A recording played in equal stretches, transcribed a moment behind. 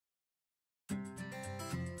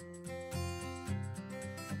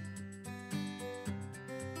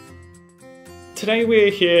Today we're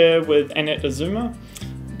here with Annette Azuma,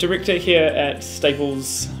 Director here at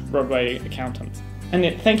Staples Rodway Accounting.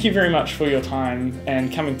 Annette, thank you very much for your time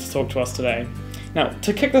and coming to talk to us today. Now,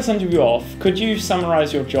 to kick this interview off, could you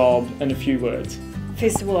summarise your job in a few words?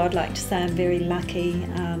 First of all, I'd like to say I'm very lucky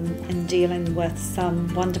in dealing with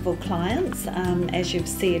some wonderful clients. As you've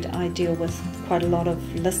said, I deal with quite a lot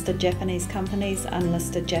of listed Japanese companies,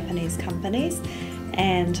 unlisted Japanese companies,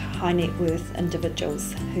 and high net worth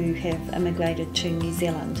individuals who have immigrated to New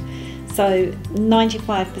Zealand. So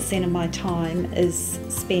 95% of my time is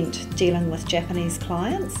spent dealing with Japanese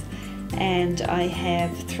clients, and I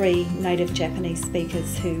have 3 native Japanese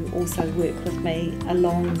speakers who also work with me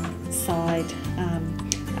alongside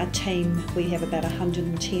a team. We have about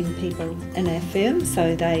 110 people in our firm,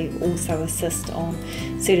 so they also assist on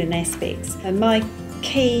certain aspects. And my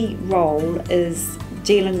key role is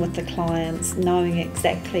dealing with the clients, knowing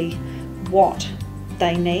exactly what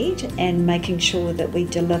they need and making sure that we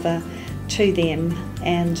deliver to them,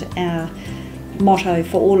 and our motto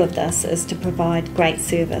for all of this is to provide great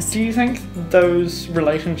service. Do you think those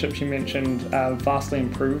relationships you mentioned are vastly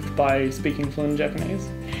improved by speaking fluent Japanese?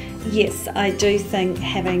 Yes, I do think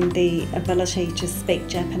having the ability to speak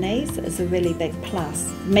Japanese is a really big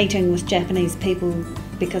plus. Meeting with Japanese people,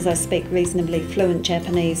 because I speak reasonably fluent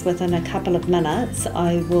Japanese, within a couple of minutes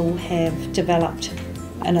I will have developed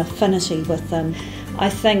an affinity with them.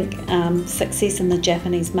 I think success in the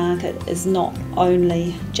Japanese market is not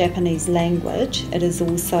only Japanese language, it is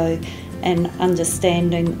also an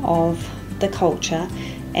understanding of the culture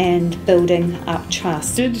and building up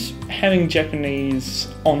trust. Did having Japanese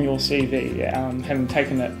on your CV, having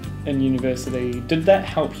taken it in university, did that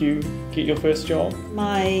help you get your first job?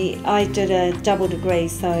 I did a double degree,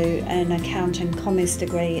 so an accounting commerce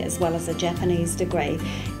degree as well as a Japanese degree.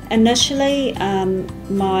 Initially,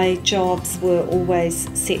 my jobs were always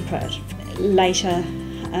separate. Later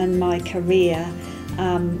in my career,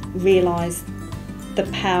 realised the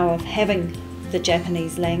power of having the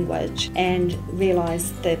Japanese language and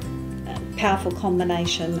realised the powerful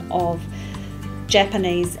combination of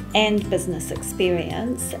Japanese and business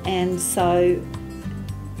experience, and so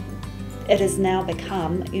it has now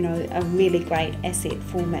become, a really great asset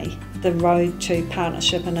for me. The road to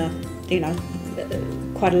partnership in a,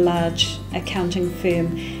 quite a large accounting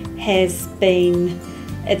firm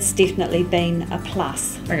it's definitely been a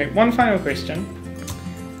plus. Okay, one final question,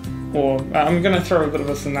 or I'm going to throw a bit of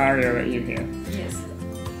a scenario at you here. Yes.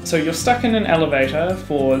 So you're stuck in an elevator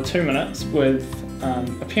for 2 minutes with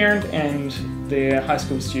a parent and their high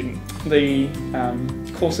school student. The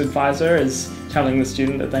course advisor is telling the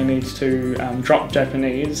student that they need to drop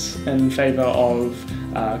Japanese in favour of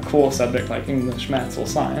a core subject like English, maths or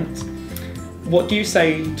science. What do you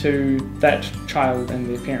say to that child and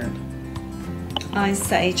their parent? I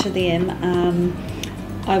say to them,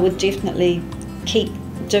 I would definitely keep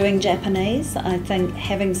doing Japanese. I think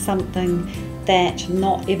having something that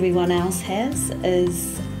not everyone else has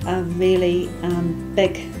is a really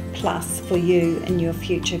big plus for you in your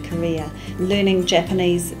future career. Learning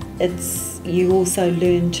Japanese, you also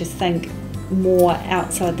learn to think more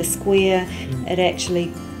outside the square. It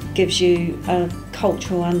actually gives you a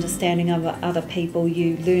cultural understanding of other people.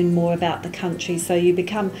 You learn more about the country, so you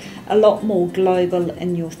become a lot more global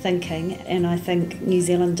in your thinking, and I think New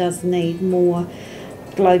Zealand does need more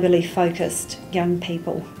globally focused young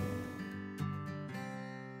people.